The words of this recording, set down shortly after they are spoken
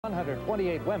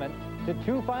128 women to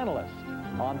 2 finalists.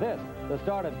 On this, the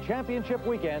start of championship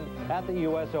weekend at the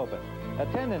U.S. Open.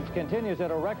 Attendance continues at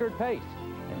a record pace,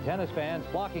 and tennis fans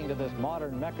flocking to this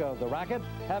modern mecca of the racket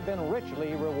have been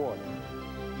richly rewarded.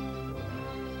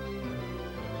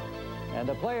 And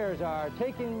the players are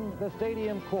taking the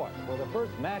stadium court for the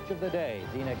first match of the day.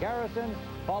 Zina Garrison,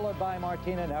 followed by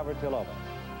Martina Navratilova.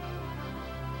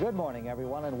 Good morning,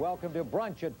 everyone, and welcome to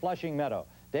Brunch at Flushing Meadow,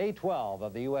 Day 12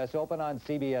 of the U.S. Open on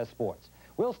CBS Sports.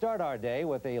 We'll start our day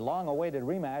with a long-awaited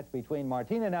rematch between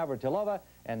Martina Navratilova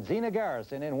and Zina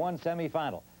Garrison in one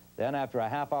semifinal. Then, after a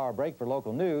half-hour break for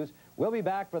local news, we'll be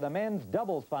back for the men's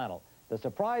doubles final. The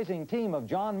surprising team of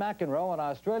John McEnroe and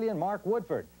Australian Mark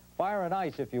Woodford. Fire and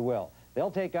ice, if you will.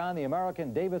 They'll take on the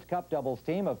American Davis Cup doubles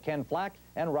team of Ken Flack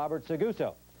and Robert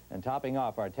Seguso. And topping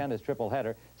off our tennis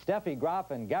triple-header, Steffi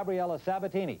Graf and Gabriela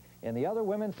Sabatini in the other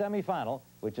women's semifinal,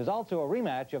 which is also a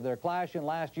rematch of their clash in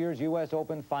last year's U.S.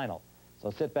 Open final.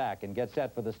 So sit back and get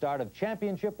set for the start of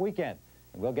championship weekend.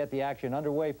 And we'll get the action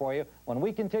underway for you when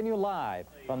we continue live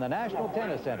from the National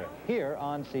Tennis Center here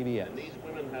on CBS. And these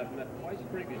women have met twice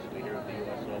previously here at the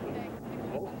U.S.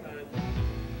 Open. Both times.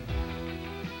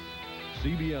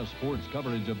 CBS Sports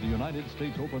coverage of the United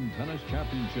States Open Tennis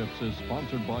Championships is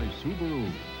sponsored by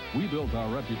Subaru. We built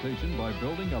our reputation by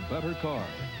building a better car.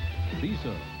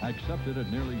 Visa, accepted at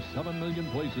nearly 7 million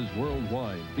places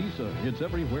worldwide. Visa, it's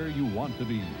everywhere you want to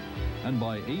be. And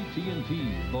by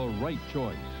AT&T, the right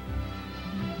choice.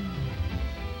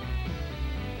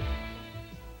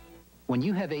 When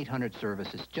you have 800 service,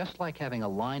 it's just like having a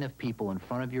line of people in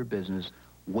front of your business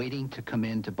waiting to come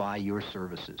in to buy your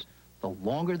services. The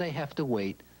longer they have to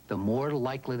wait, the more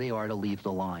likely they are to leave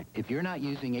the line. If you're not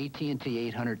using AT&T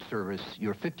 800 service,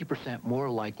 you're 50% more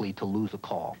likely to lose a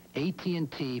call.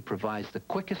 AT&T provides the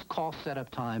quickest call setup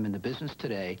time in the business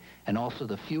today and also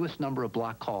the fewest number of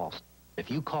block calls.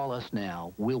 If you call us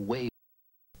now, we'll waive.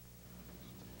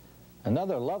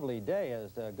 Another lovely day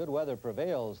as good weather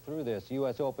prevails through this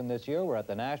U.S. Open this year. We're at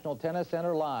the National Tennis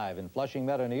Center live in Flushing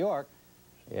Meadow, New York.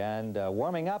 And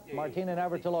warming up, Martina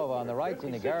Navratilova on the right,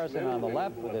 Zina Garrison on the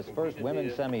left for this first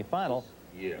women's semifinal.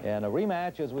 And a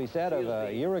rematch, as we said, of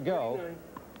a year ago,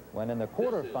 when in the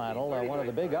quarterfinal, one of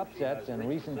the big upsets in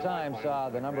recent times saw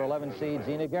the number 11 seed,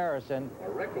 Zina Garrison,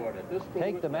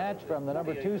 take the match from the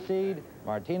number 2 seed,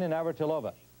 Martina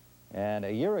Navratilova. And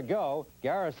a year ago,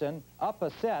 Garrison, up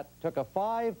a set, took a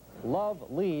 5-love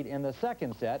lead in the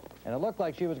second set, and it looked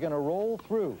like she was going to roll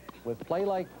through with play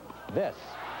like this.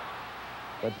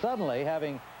 But suddenly,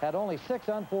 having had only 6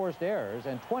 unforced errors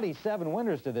and 27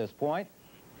 winners to this point,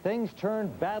 things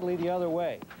turned badly the other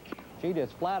way. She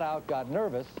just flat out got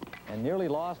nervous and nearly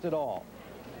lost it all.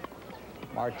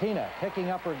 Martina, picking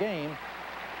up her game,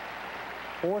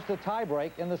 forced a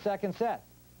tiebreak in the second set.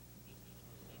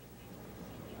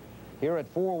 Here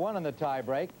at 4-1 in the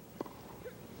tiebreak,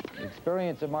 the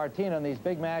experience of Martina in these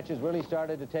big matches really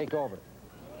started to take over.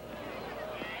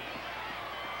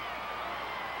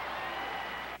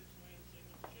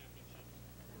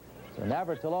 So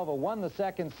Navratilova won the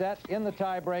second set in the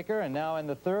tiebreaker, and now in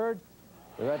the third,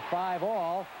 they're at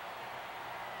 5-all.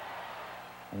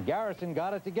 And Garrison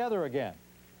got it together again,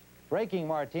 breaking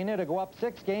Martina to go up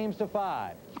 6 games to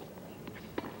 5.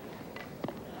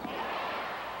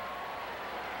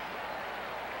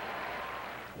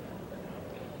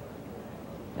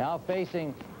 Now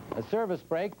facing a service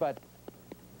break, but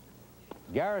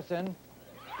Garrison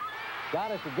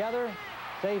got it together,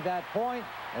 saved that point,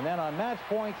 and then on match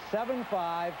point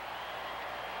 7-5,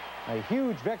 a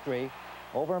huge victory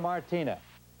over Martina.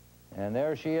 And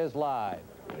there she is live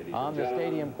on the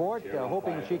stadium court,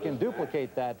 hoping she can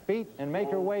duplicate that feat and make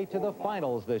her way to the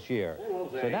finals this year.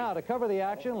 So now to cover the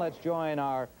action, let's join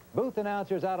our booth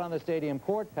announcers out on the stadium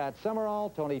court, Pat Summerall,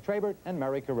 Tony Trabert, and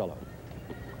Mary Carrillo.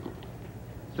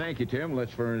 Thank you, Tim.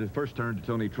 Let's first turn to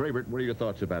Tony Trabert. What are your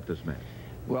thoughts about this match?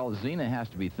 Well, Zina has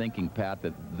to be thinking, Pat,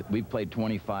 that we've played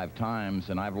 25 times,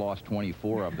 and I've lost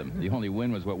 24 of them. The only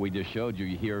win was what we just showed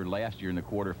you here last year in the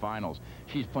quarterfinals.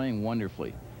 She's playing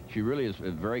wonderfully. She really is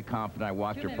very confident. I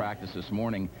watched her practice this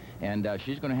morning, and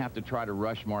she's going to have to try to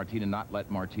rush Martina, not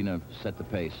let Martina set the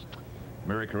pace.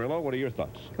 Mary Carrillo, what are your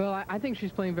thoughts? Well, I think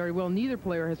she's playing very well. Neither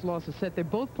player has lost a set. They're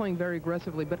both playing very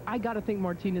aggressively, but I got to think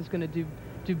Martina's going to do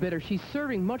better. She's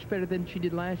serving much better than she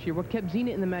did last year. What kept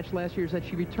Zina in the match last year is that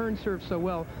she returned serve so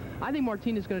well. I think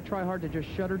Martina's going to try hard to just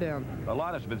shut her down. A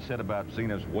lot has been said about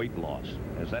Zina's weight loss.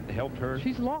 Has that helped her?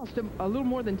 She's lost a little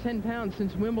more than 10 pounds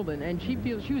since Wimbledon, and she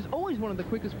feels she was always one of the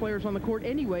quickest players on the court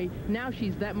anyway. Now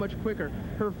she's that much quicker.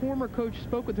 Her former coach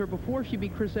spoke with her before she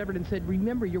beat Chris Evert and said,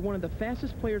 remember, you're one of the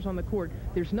fastest players on the court.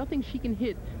 There's nothing she can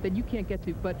hit that you can't get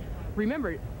to, but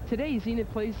Remember, today she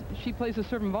plays a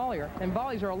serve and volleyer, and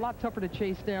volleys are a lot tougher to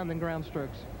chase down than ground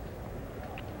strokes.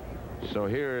 So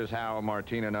here's how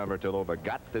Martina Navratilova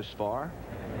got this far,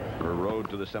 her road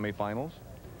to the semifinals.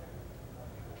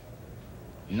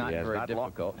 Not very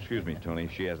difficult. Excuse me, Tony.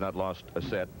 She has not lost a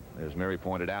set, as Mary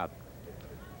pointed out.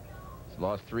 She's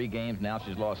lost 3 games. Now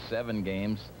she's lost 7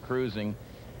 games, cruising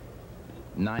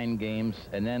 9 games,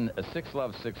 and then a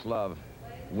 6-love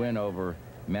win over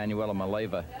Manuela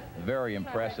Maleva. Very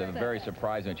impressive, very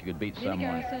surprising that she could beat someone.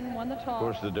 Garrison won the toss. Of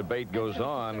course, the debate goes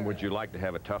on. Would you like to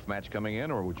have a tough match coming in,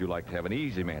 or would you like to have an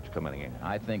easy match coming in?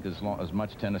 I think as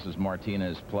much tennis as Martina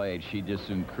has played, she just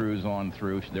soon cruise on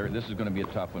through. This is going to be a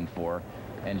tough one for her,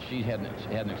 and she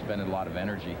hadn't expended a lot of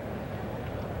energy.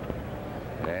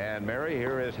 And Mary,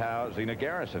 here is how Zina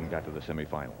Garrison got to the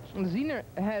semifinals. Zina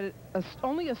had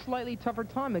only a slightly tougher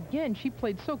time. Again, she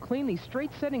played so cleanly,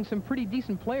 straight setting some pretty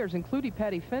decent players, including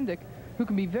Patty Fendick, who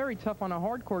can be very tough on a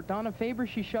hard court. Donna Faber,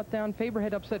 she shut down. Faber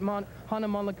had upset Hanna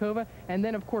Monlikova, and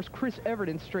then, of course, Chris Everett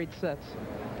in straight sets.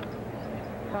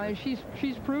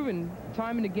 She's proven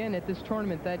time and again at this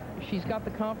tournament that she's got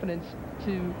the confidence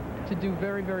to do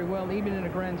very, very well, even in a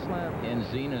Grand Slam. In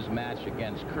Zina's match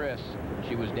against Chris,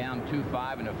 she was down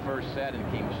 2-5 in the first set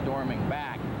and came storming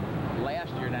back.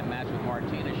 Last year in that match with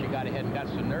Martina, she got ahead and got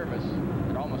so nervous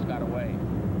it almost got away.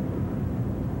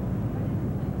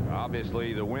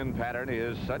 Obviously, the wind pattern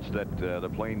is such that the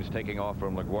planes taking off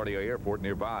from LaGuardia Airport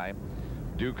nearby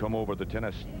do come over the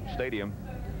tennis stadium.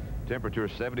 Temperature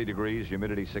 70 degrees,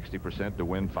 humidity 60%, the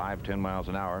wind 5-10 miles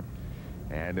an hour,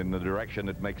 and in the direction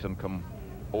that makes them come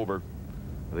over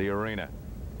the arena.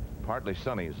 Partly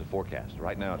sunny is the forecast.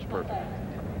 Right now it's perfect.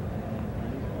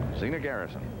 Zina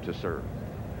Garrison to serve.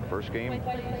 First game,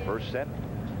 first set.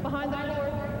 Behind the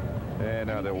court. And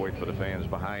now they'll wait for the fans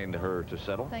behind her to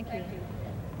settle. Thank you.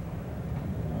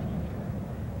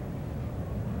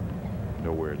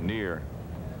 Nowhere near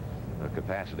a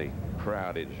capacity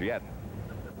crowd is yet,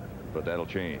 but that'll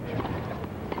change.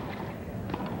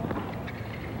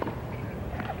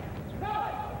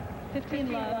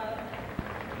 $15 love.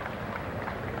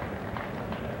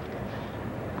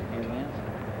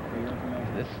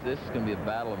 This is going to be a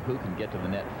battle of who can get to the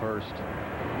net first,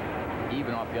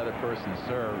 even off the other person's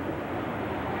serve.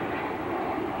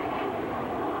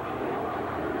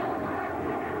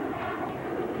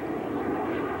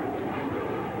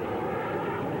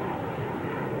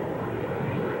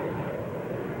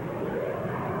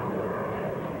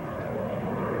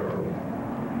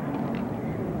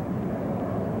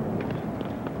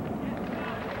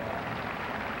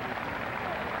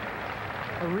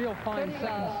 A real fine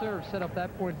second serve set up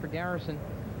that point for Garrison.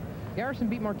 Garrison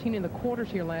beat Martina in the quarters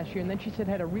here last year, and then she said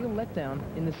had a real letdown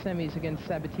in the semis against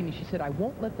Sabatini. She said, I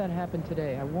won't let that happen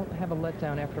today. I won't have a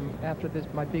letdown after this,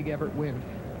 my big Everett win.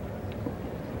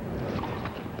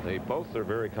 They both are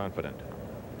very confident.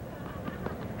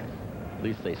 At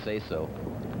least they say so.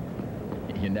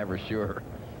 You're never sure.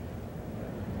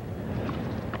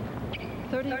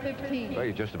 30-15. Well,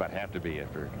 you just about have to be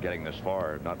after getting this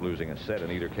far, not losing a set in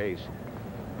either case.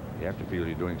 You have to feel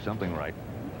you're doing something right.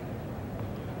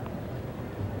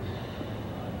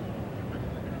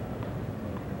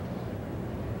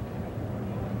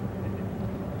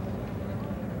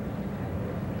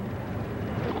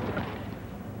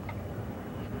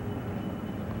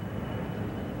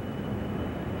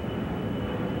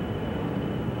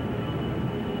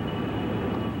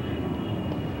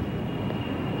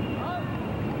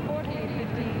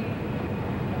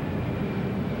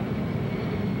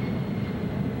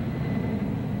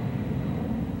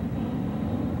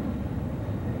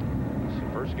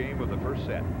 Game of the first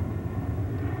set.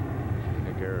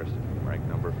 Zina Garrison, ranked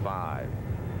number 5.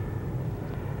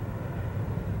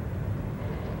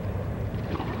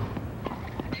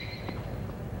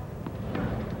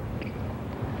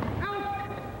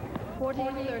 Out.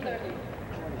 14-30.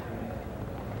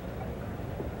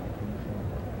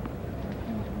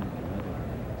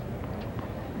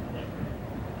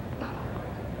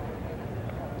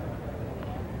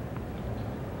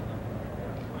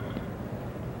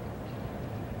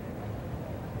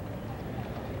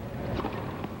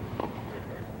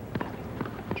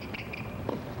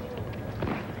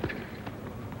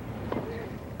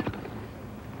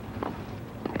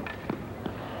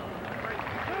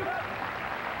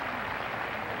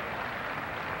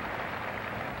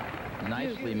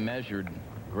 Nicely measured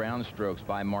ground strokes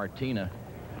by Martina.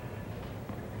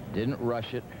 Didn't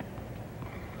rush it.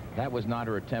 That was not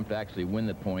her attempt to actually win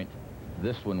the point.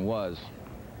 This one was.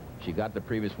 She got the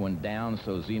previous one down,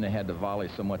 so Zina had to volley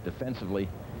somewhat defensively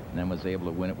and then was able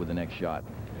to win it with the next shot.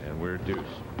 And we're deuce.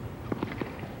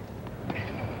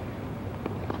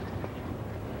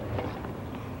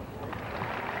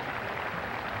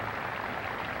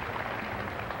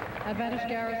 Advantage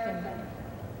Garrison.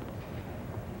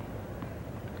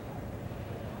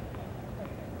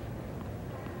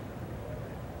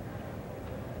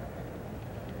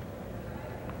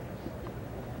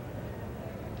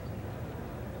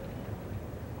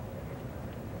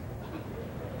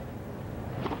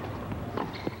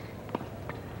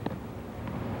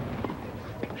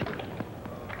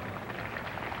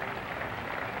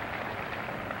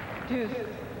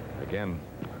 Again,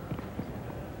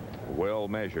 well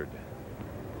measured.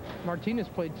 Martinez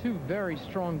played 2 very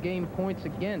strong game points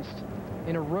against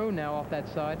in a row now off that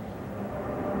side.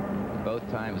 Both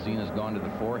times Zena's gone to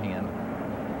the forehand.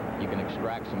 You can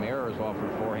extract some errors off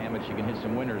her forehand, but she can hit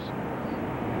some winners.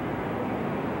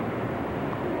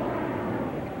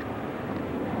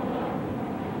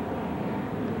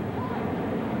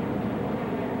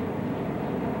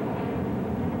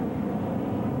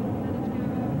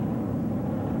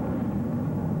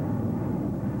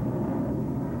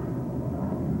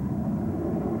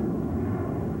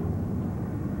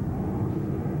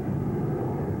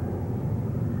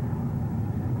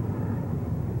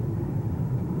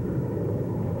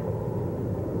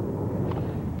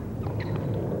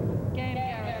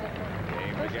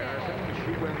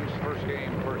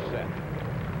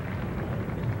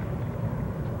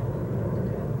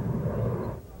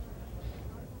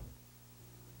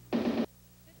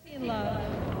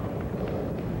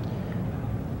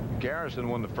 Garrison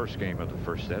won the first game of the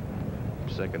first set.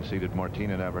 Second-seeded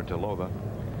Martina Navratilova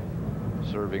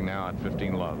serving now at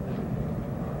 15 love.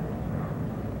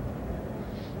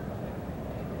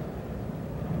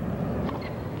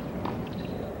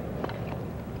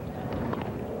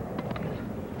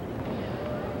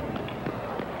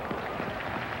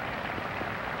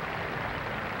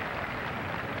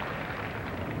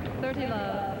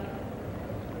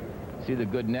 See the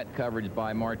good net coverage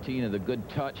by Martina, the good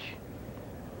touch.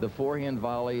 The forehand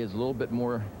volley is a little bit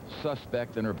more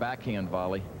suspect than her backhand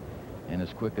volley. And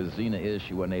as quick as Zena is,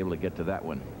 she wasn't able to get to that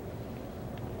one.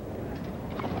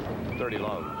 30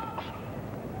 love.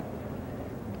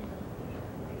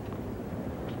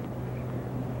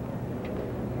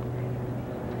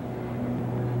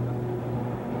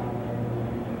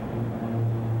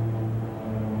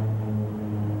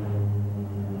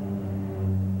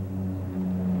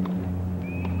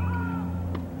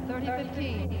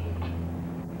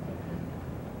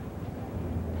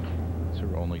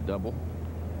 Double.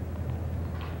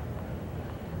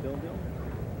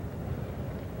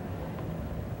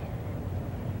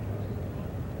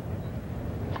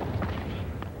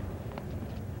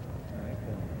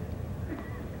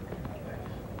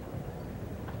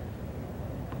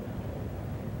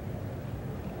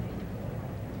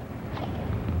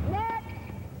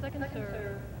 Second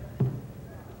serve.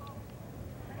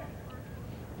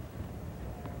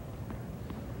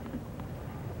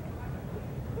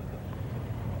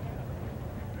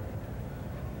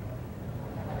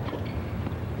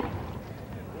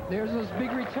 There's those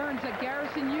big returns that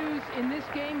Garrison used in this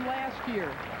game last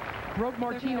year. Broke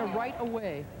Martina right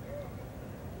away.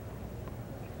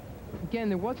 Again,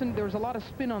 there was a lot of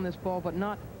spin on this ball, but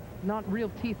not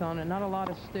real teeth on it, not a lot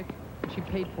of stick. She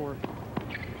paid for it.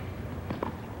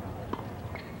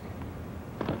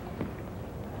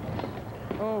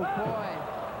 Oh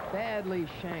boy, badly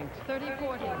shanked.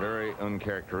 30-40. Very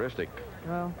uncharacteristic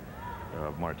Well,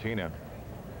 of Martina.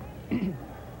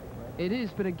 it is,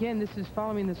 but again, this is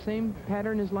following the same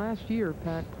pattern as last year,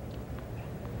 Pat.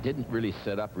 Didn't really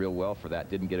set up real well for that.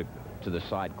 Didn't get it to the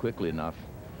side quickly enough.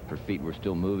 Her feet were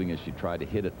still moving as she tried to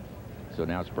hit it. So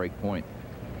now it's break point.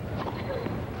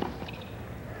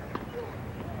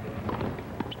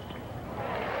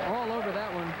 All over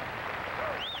that one.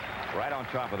 Right on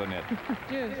top of the net.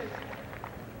 Deuce.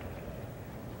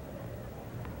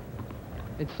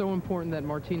 It's so important that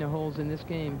Martina holds in this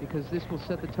game because this will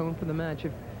set the tone for the match.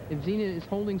 If Zena is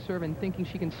holding serve and thinking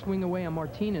she can swing away on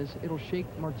Martina's, it'll shake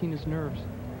Martina's nerves.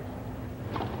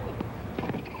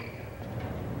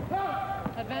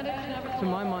 To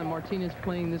my mind, Martina's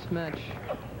playing this match,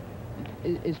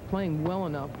 is playing well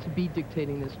enough to be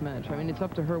dictating this match. I mean, it's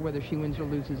up to her whether she wins or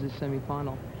loses this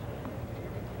semifinal.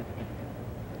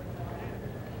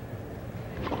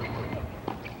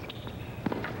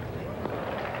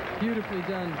 Beautifully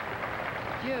done.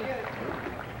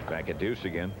 Back at deuce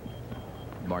again.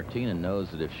 Martina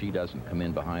knows that if she doesn't come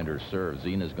in behind her serve,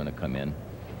 Zena's going to come in.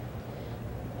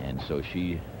 And so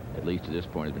she, at least to this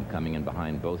point, has been coming in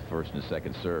behind both first and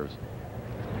second serves.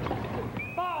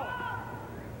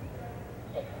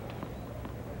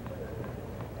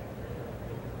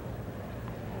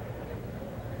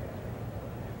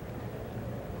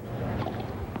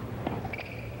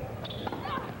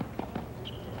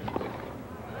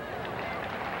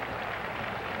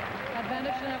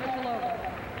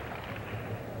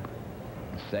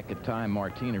 Second time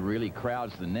Martina really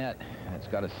crowds the net. That's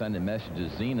got to send a message to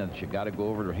Zina that you got to go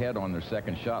over her head on their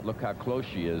second shot. Look how close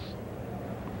she is.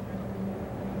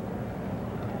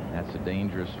 That's a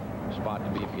dangerous spot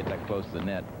to be if you get that close to the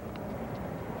net.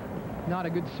 Not a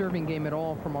good serving game at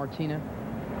all for Martina.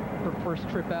 Her first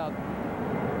trip out.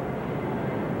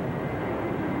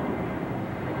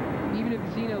 Even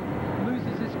if Zina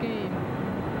loses this game,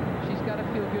 she's got to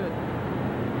feel good.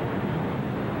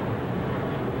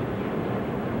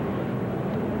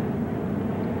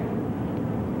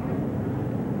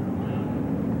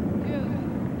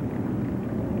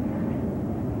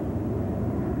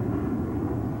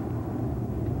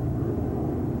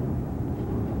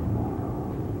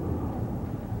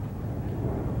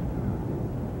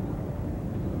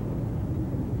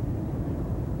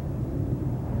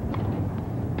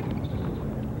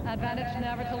 Advantage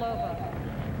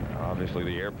Navratilova. Obviously,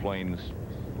 the airplane's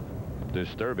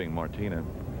disturbing Martina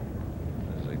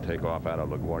as they take off out of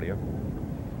LaGuardia.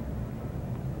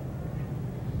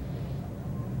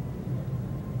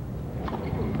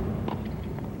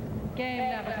 Game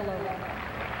Navratilova.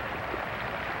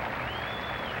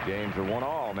 Games are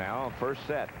 1-all now. First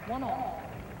set. 1-all.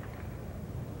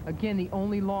 Again, the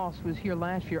only loss was here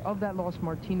last year. Of that loss,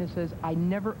 Martina says, I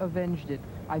never avenged it.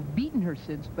 I've beaten her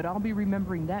since, but I'll be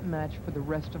remembering that match for the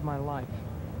rest of my life.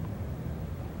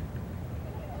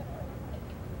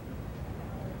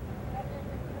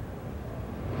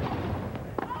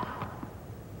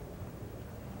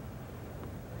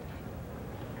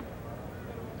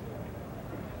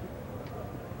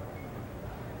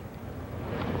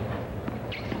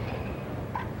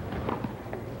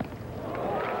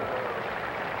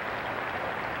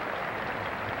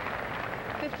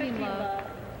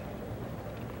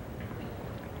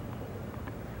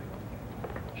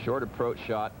 Short approach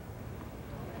shot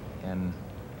and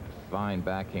fine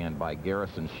backhand by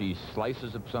Garrison. She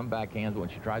slices up some backhands, but when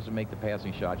she tries to make the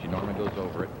passing shot, she normally goes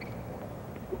over it.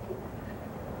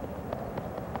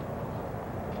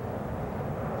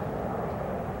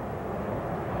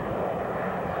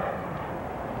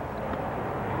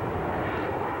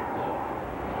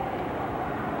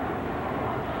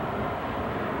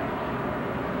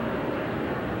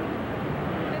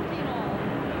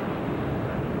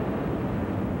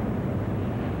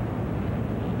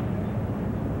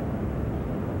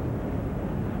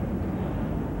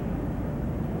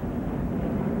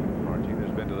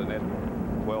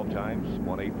 Times,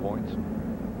 won 8 points.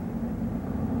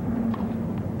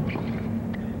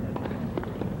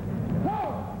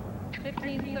 Whoa!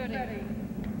 15-30.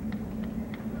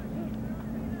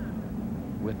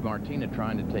 With Martina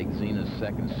trying to take Zina's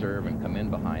second serve and come in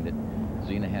behind it,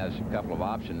 Zina has a couple of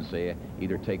options. They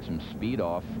either take some speed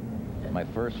off my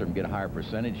first serve and get a higher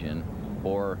percentage in,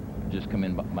 or just come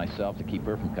in myself to keep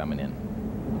her from coming in.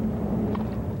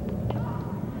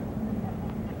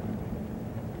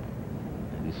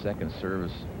 Second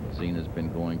service, Zina's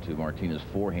been going to Martina's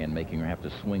forehand, making her have to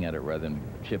swing at it rather than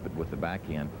chip it with the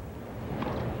backhand.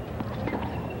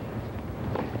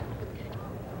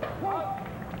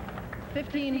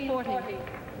 15-40.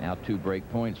 Now 2 break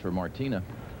points for Martina.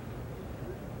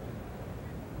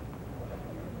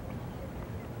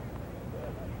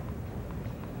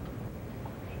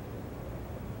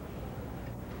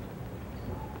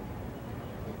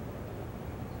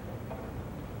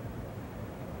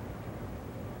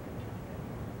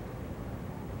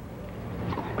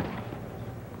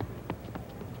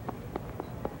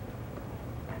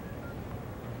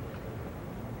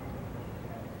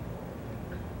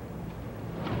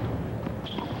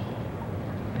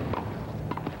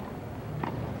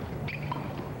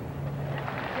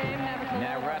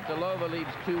 Navratilova leads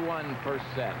 2-1 first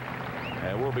set.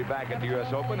 And we'll be back at the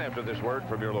U.S. Open after this word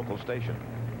from your local station.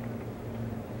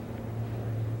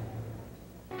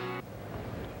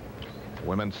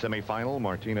 Women's semifinal,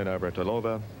 Martina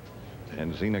Navratilova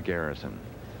and Zina Garrison.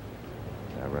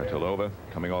 Navratilova,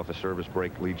 coming off a service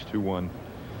break, leads 2-1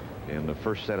 in the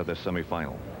first set of this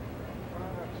semifinal.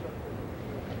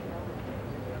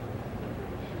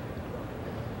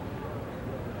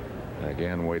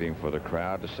 Again, waiting for the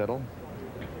crowd to settle.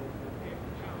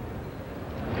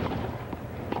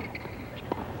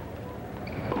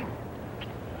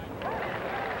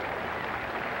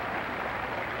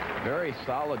 Very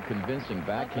solid, convincing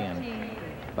backhand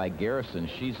by Garrison.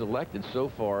 She's elected so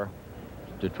far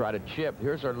to try to chip.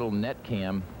 Here's our little net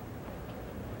cam.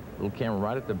 Little camera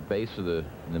right at the base of in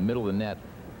the middle of the net,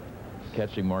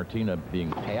 catching Martina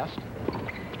being passed.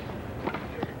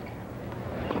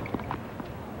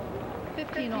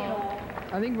 15-all.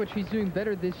 I think what she's doing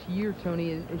better this year,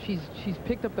 Tony, is she's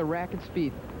picked up the racket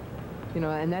speed. You know,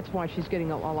 and that's why she's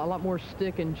getting a lot more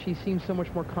stick, and she seems so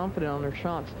much more confident on her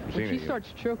shots. When she starts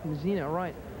choking, Zina,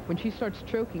 right? When she starts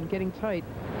choking, getting tight,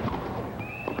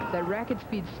 that racket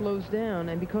speed slows down,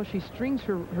 and because she strings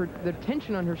the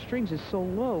tension on her strings is so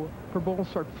low, her balls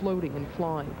start floating and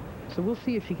flying. So we'll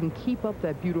see if she can keep up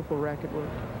that beautiful racket work,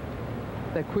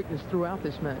 that quickness throughout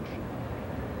this match.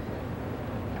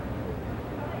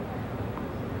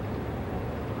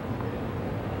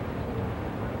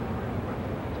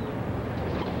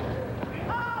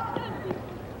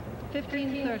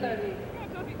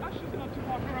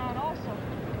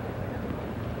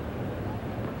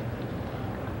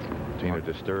 Tina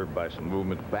disturbed by some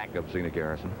movement back of Zina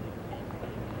Garrison.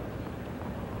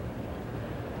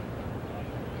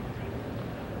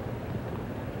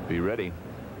 Be ready.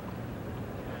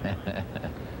 So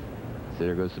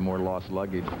there goes some more lost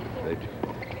luggage.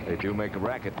 They do make a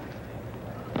racket.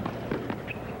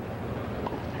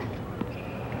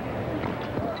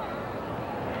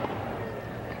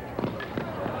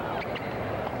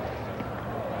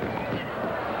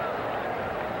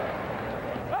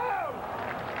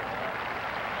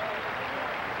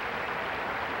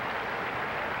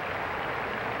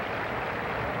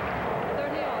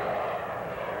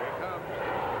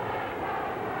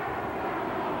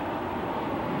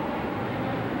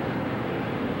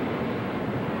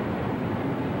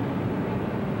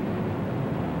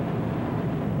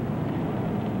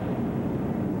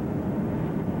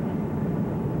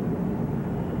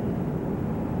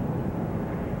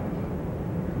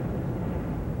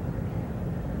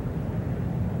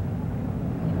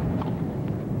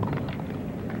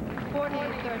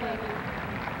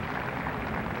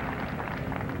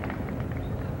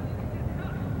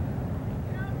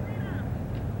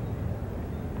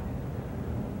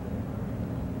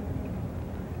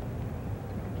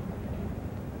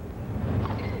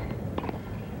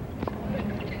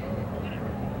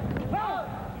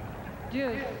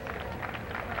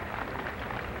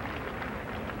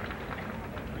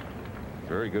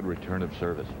 Very good return of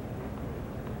service.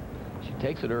 She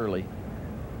takes it early,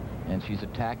 and she's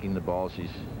attacking the ball.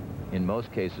 She's, in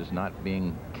most cases, not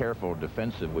being careful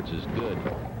defensive, which is good.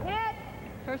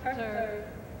 First serve.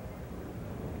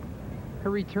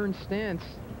 Her return stance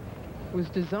was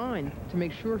designed to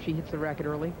make sure she hits the racket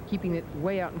early, keeping it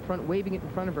way out in front, waving it in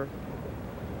front of her.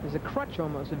 There's a crutch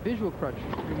almost, a visual crutch,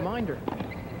 reminder.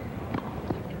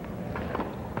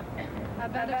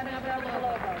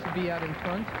 To be out in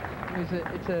front.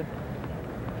 It's a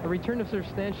return of serve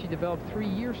stance she developed 3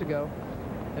 years ago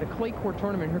at a clay court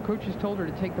tournament. Her coaches told her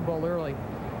to take the ball early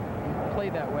and play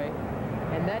that way.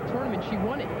 And that tournament, she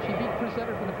won it. She beat Chris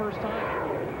Evert for the first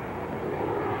time.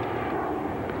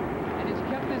 And has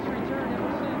kept this return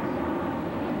ever since.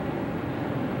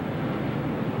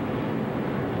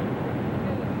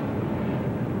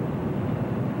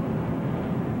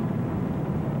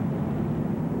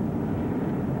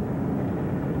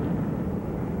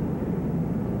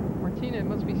 Martina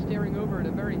must be staring over at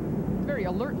a very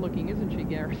alert looking, isn't she,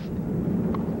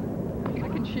 Garrison?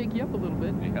 That can shake you up a little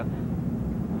bit. Yeah.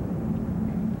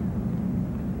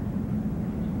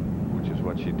 Which is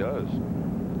what she does.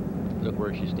 Look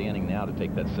where she's standing now to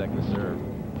take that second serve.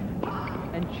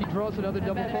 And she draws another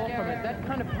double fault from it. That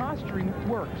kind of posturing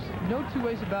works. No two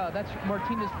ways about it. That's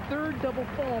Martina's third double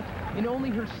fault in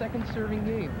only her second serving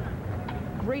game.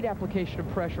 Great application of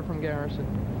pressure from Garrison.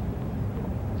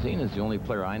 Zina's the only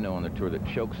player I know on the tour that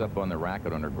chokes up on the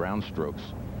racket on her ground strokes.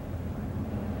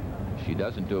 She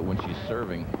doesn't do it when she's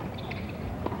serving.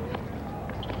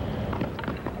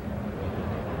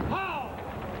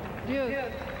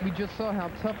 We just saw how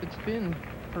tough it's been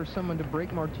for someone to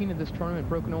break Martina this tournament,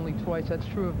 broken only twice. That's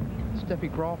true of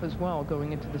Steffi Graf as well,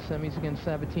 going into the semis against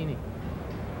Sabatini.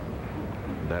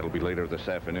 That'll be later this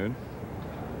afternoon.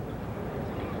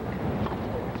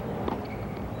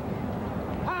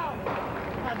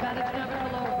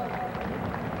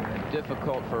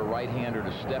 Difficult for a right-hander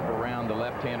to step around the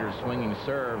left-hander's swinging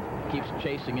serve. Keeps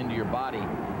chasing into your body.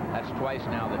 That's twice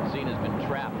now that Zina's been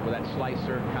trapped with that slice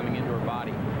serve coming into her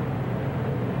body.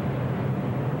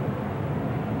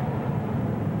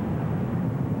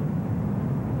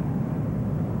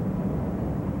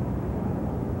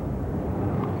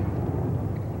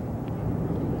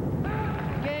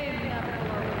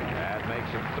 That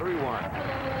makes it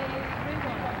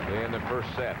 3-1 in the first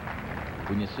set.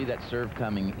 When you see that serve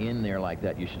coming in there like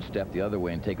that, you should step the other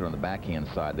way and take it on the backhand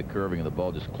side. The curving of the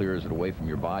ball just clears it away from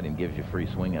your body and gives you a free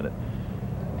swing at it.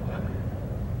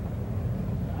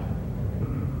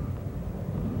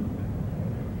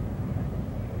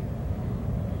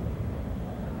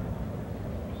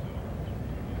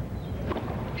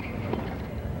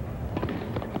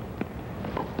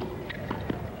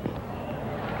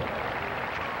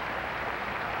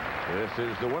 This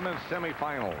is the women's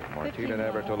semifinal. Martina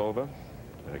Navratilova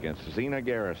against Zina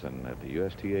Garrison at the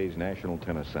USTA's National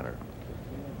Tennis Center.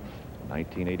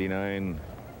 1989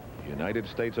 United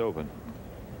States Open.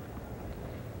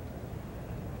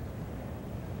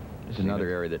 It's another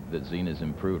area that Zina's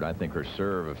improved. I think her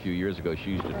serve a few years ago,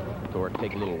 she used to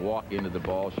take a little walk into the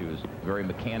ball. She was very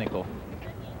mechanical.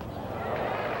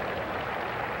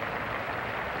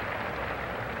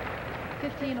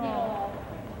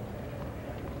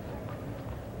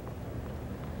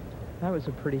 That was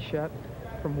a pretty shot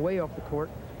from way off the court.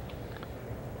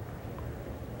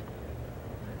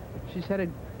 She's had a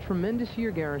tremendous year,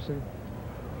 Garrison.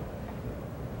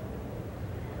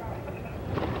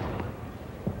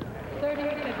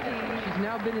 She's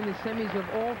now been in the semis of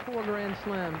all 4 Grand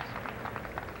Slams.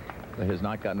 But has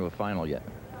not gotten to a final yet.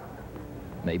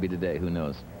 Maybe today, who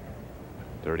knows?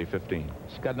 30-15.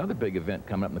 She's got another big event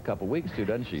coming up in a couple weeks, too,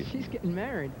 doesn't she? She's getting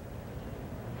married.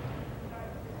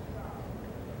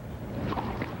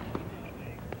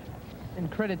 And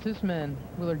credits this man,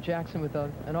 Willard Jackson, with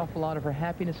an awful lot of her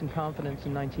happiness and confidence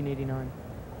in 1989.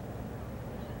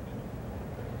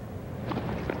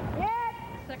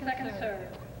 Second serve.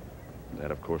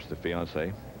 That, of course, the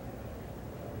fiancé.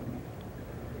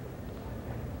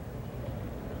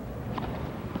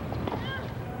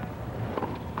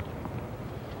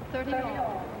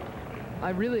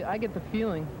 I get the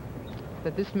feeling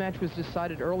that this match was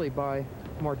decided early by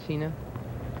Martina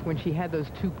when she had those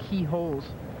 2 key holes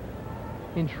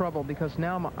in trouble, because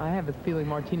now I have the feeling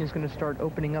Martina's going to start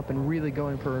opening up and really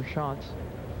going for her shots.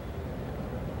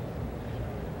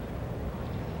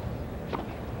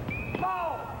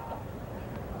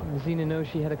 Zina knows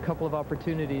she had a couple of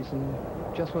opportunities and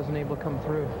just wasn't able to come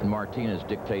through. And Martina's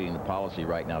dictating the policy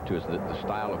right now, too. It's the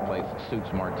style of play suits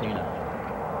Martina.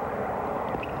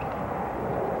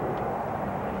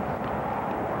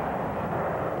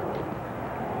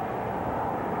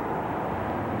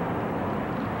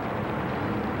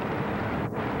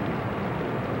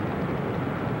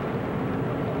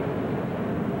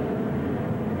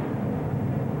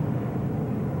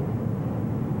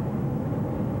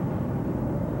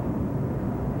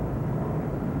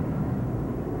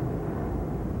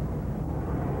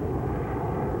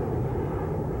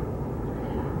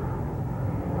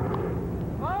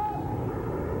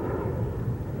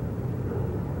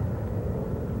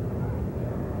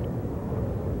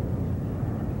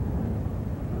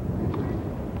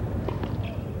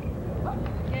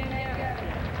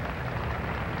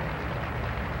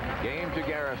 Game to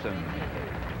Garrison.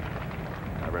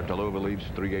 Navratilova leads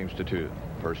 3-2.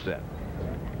 First set.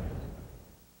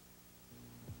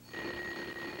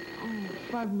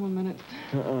 5 more minutes.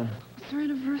 It's our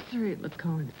anniversary. Let's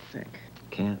call in sick.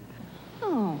 Can't.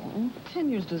 Oh, 10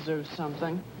 years deserves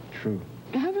something. True.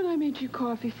 Haven't I made you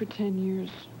coffee for 10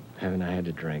 years? Haven't I had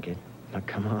to drink it? Now,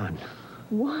 come on.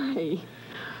 Why?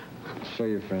 Show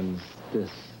your friends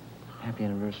this. Happy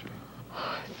anniversary.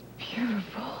 Oh, it's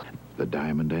beautiful. The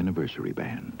Diamond Anniversary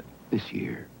Band. This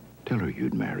year. Tell her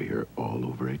you'd marry her all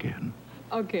over again.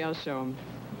 Okay, I'll show him.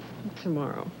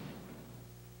 Tomorrow.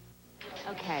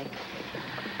 Okay.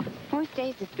 Most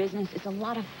days this business is a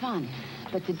lot of fun,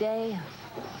 but today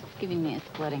it's giving me a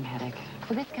splitting headache.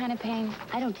 For this kind of pain,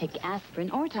 I don't take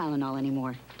aspirin or Tylenol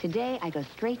anymore. Today, I go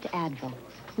straight to Advil.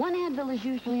 1 Advil is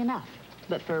usually enough,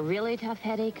 but for a really tough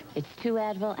headache, it's 2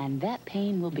 Advil, and that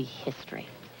pain will be history.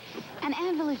 And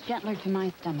Advil is gentler to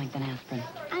my stomach than aspirin.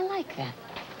 I like that.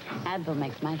 Advil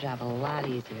makes my job a lot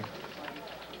easier.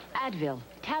 Advil,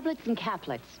 tablets and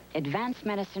caplets, advanced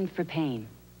medicine for pain.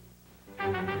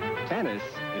 Tennis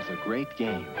is a great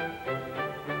game.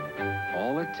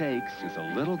 All it takes is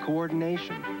a little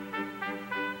coordination.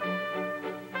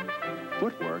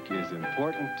 Footwork is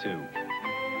important too.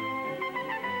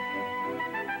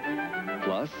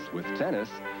 Plus, with tennis,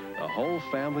 the whole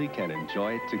family can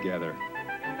enjoy it together.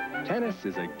 Tennis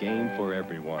is a game for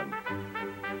everyone,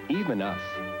 even us.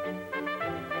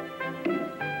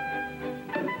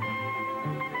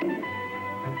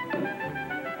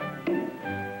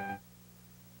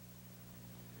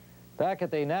 Back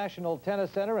at the National Tennis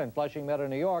Center in Flushing Meadow,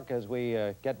 New York, as we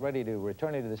get ready to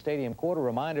return to the stadium court, a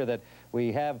reminder that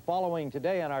we have following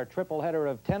today on our triple header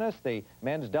of tennis, the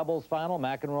men's doubles final,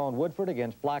 McEnroe and Woodford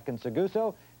against Flack and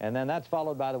Seguso, and then that's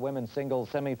followed by the women's singles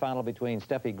semifinal between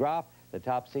Steffi Graf, the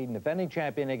top seed and defending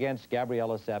champion, against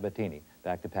Gabriela Sabatini.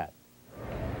 Back to Pat.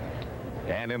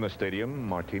 And in the stadium,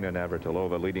 Martina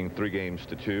Navratilova leading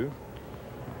 3-2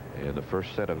 in the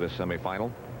first set of this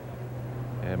semifinal.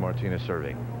 And Martina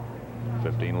serving.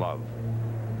 15-love.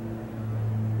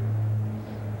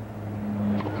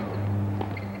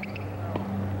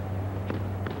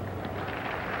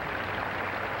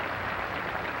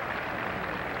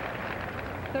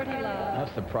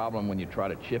 that's the problem when you try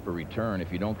to chip a return.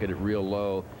 If you don't get it real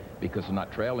low, because they're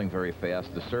not trailing very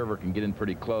fast, the server can get in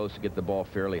pretty close, get the ball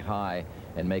fairly high,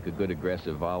 and make a good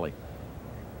aggressive volley.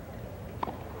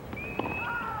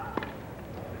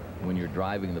 When you're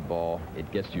driving the ball, it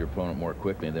gets to your opponent more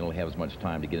quickly, and they don't have as much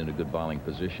time to get in a good volleying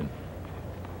position.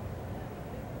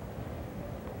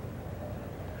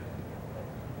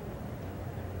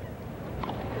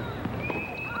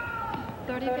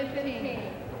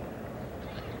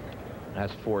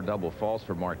 That's 4 double faults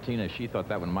for Martina. She thought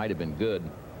that one might have been good.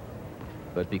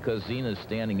 But because Zena's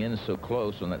standing in so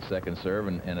close on that second serve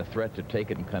and a threat to take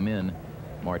it and come in,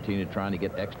 Martina trying to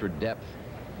get extra depth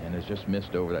and has just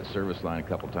missed over that service line a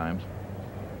couple times.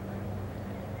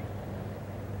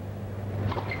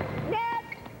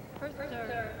 First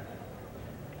serve.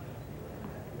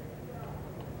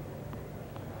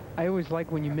 I always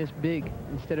like when you miss big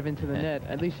instead of into the net.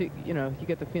 At least, you know, you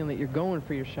get the feeling that you're going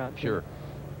for your shot. Sure.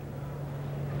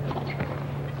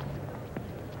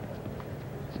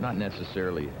 It's not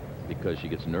necessarily because she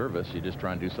gets nervous. You're just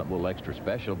trying to do something a little extra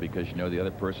special because you know the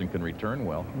other person can return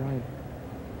well. Right.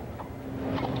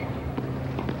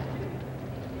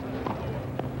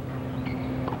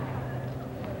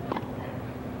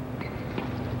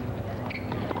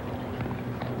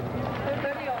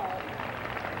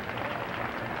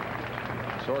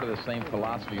 Sort of the same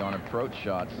philosophy on approach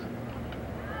shots.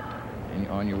 And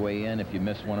on your way in, if you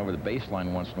miss one over the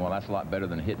baseline once in a while, that's a lot better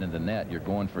than hitting in the net. You're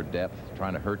going for depth,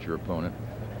 trying to hurt your opponent.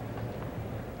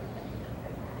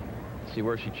 See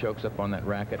where she chokes up on that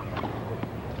racket?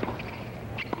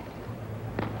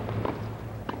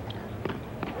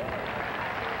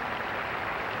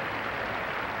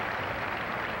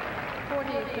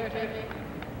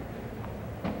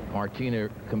 Martina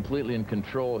completely in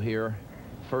control here.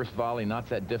 First volley, not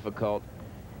that difficult.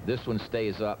 This one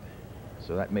stays up,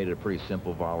 so that made it a pretty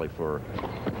simple volley for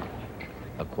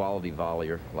a quality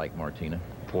volleyer like Martina.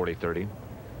 40-30.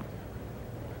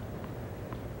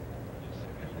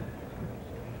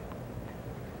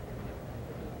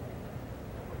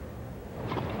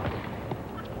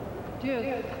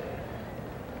 Cheers.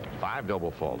 5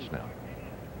 double faults now.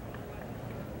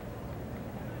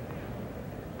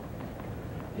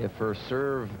 If her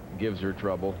serve gives her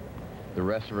trouble, the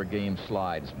rest of her game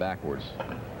slides backwards.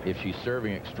 If she's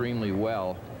serving extremely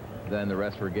well, then the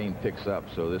rest of her game picks up.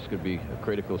 So this could be a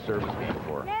critical service game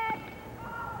for her.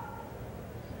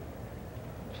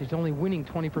 She's only winning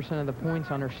 20% of the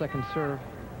points on her second serve.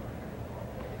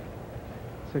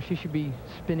 So she should be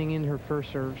spinning in her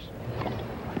first serves.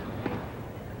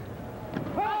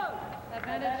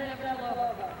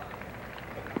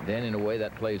 Then in a way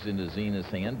that plays into Zena's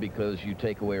hand because you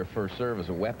take away her first serve as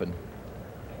a weapon.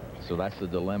 So that's the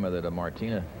dilemma that a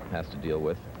Martina has to deal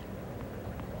with.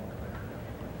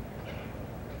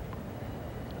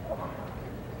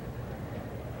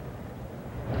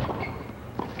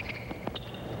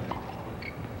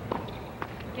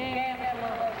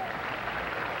 Navratilova.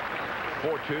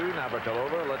 4-2,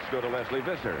 Navratilova. Let's go to Leslie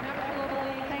Visser.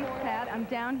 Thanks, Pat. I'm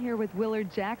down here with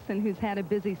Willard Jackson, who's had a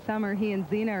busy summer. He and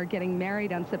Zena are getting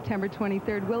married on September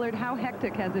 23rd. Willard, how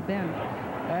hectic has it been?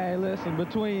 Hey, listen,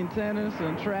 between tennis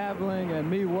and traveling and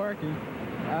me working,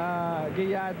 get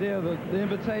you an idea, the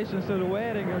invitations to the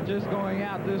wedding are just going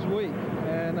out this week.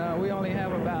 And we only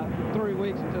have about 3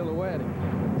 weeks until the wedding.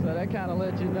 So that kind of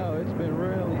lets you know it's been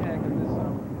really hectic this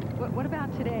summer. What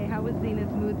about today? How was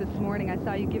Zena's mood this morning? I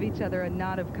saw you give each other a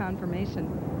nod of confirmation.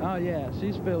 Oh, yeah.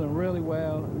 She's feeling really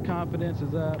well. Confidence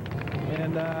is up.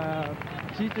 And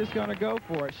she's just going to go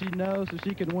for it. She knows that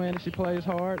she can win if she plays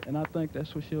hard, and I think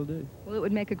that's what she'll do. Well, it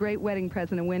would make a great wedding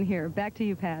present to win here. Back to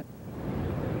you, Pat.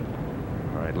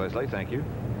 All right, Leslie, thank you.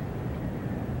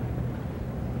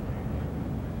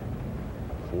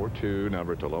 4-2,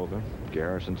 Navratilova.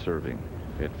 Garrison serving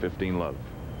at 15 love.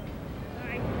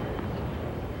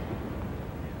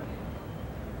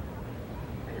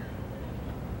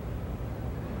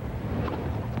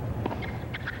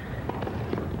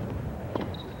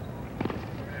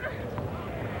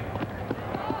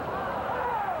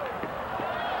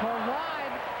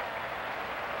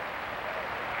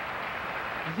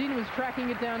 Zena was tracking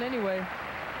it down anyway.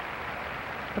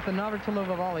 But the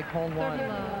Navratilova volley called wide.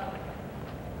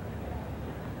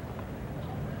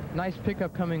 Nice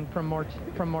pickup coming from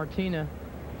Martina.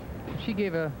 She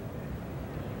gave a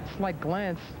slight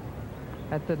glance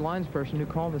at the linesperson who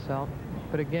called this out.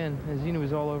 But again, Zena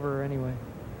was all over her anyway.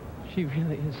 She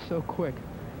really is so quick.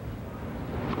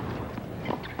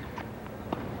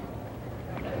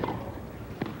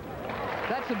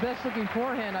 That's the best looking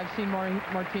forehand I've seen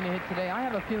Martina hit today. I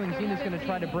have a feeling Zena's going to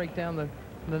try to break down the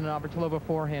The Navratilova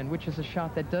forehand, which is a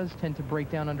shot that does tend to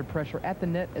break down under pressure at the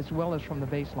net as well as from the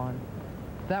baseline.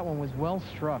 That one was well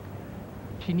struck.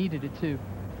 She needed it too.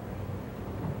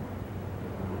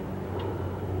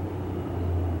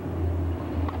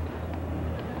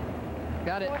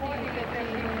 Got it.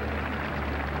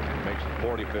 Makes it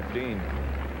 40-15.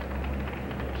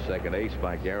 Second ace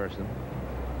by Garrison.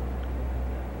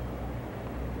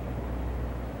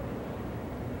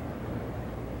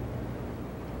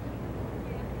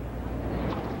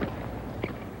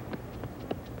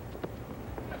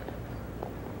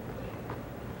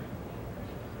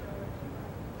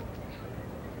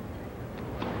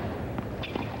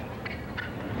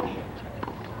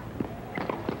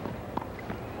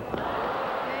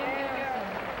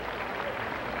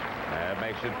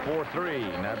 Makes it 4-3.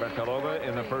 Navratilova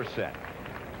in the first set.